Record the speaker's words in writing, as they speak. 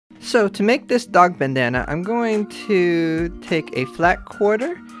So to make this dog bandana, I'm going to take a flat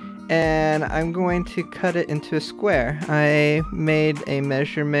quarter and I'm going to cut it into a square. I made a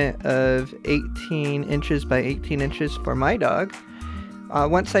measurement of 18 inches by 18 inches for my dog.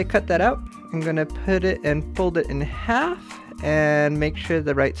 Once I cut that out, I'm going to put it and fold it in half and make sure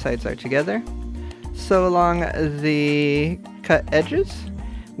the right sides are together. Sew along the cut edges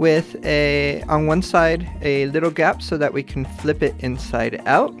with on one side a little gap so that we can flip it inside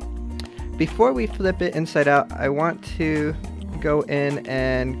out. Before we flip it inside out, I want to go in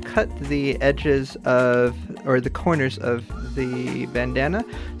and cut the edges or the corners of the bandana,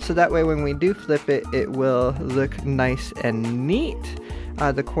 so that way when we do flip it, it will look nice and neat.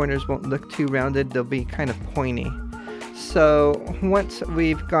 The corners won't look too rounded, they'll be kind of pointy. So once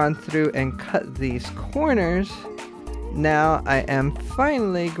we've gone through and cut these corners, now I am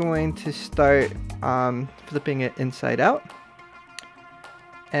finally going to start flipping it inside out.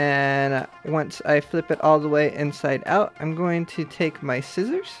 And once I flip it all the way inside out, I'm going to take my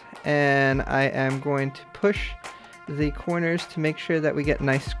scissors and I am going to push the corners to make sure that we get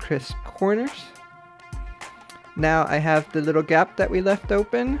nice crisp corners. Now I have the little gap that we left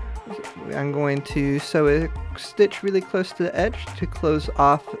open. I'm going to sew a stitch really close to the edge to close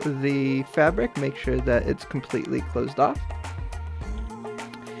off the fabric, make sure that it's completely closed off.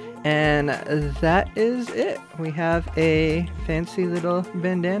 And that is it. We have a fancy little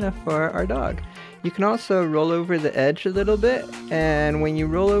bandana for our dog. You can also roll over the edge a little bit, and when you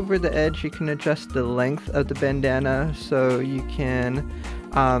roll over the edge you can adjust the length of the bandana so you can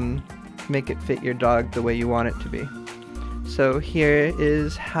make it fit your dog the way you want it to be. So here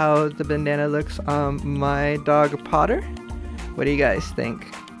is how the bandana looks on my dog Potter. What do you guys think?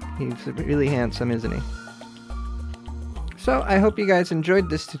 He's really handsome, isn't he? So I hope you guys enjoyed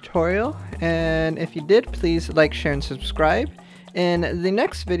this tutorial, and if you did, please like, share, and subscribe. In the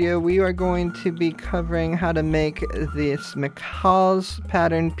next video, we are going to be covering how to make this McCall's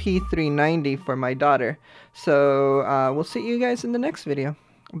pattern P390 for my daughter. So we'll see you guys in the next video.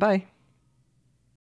 Bye.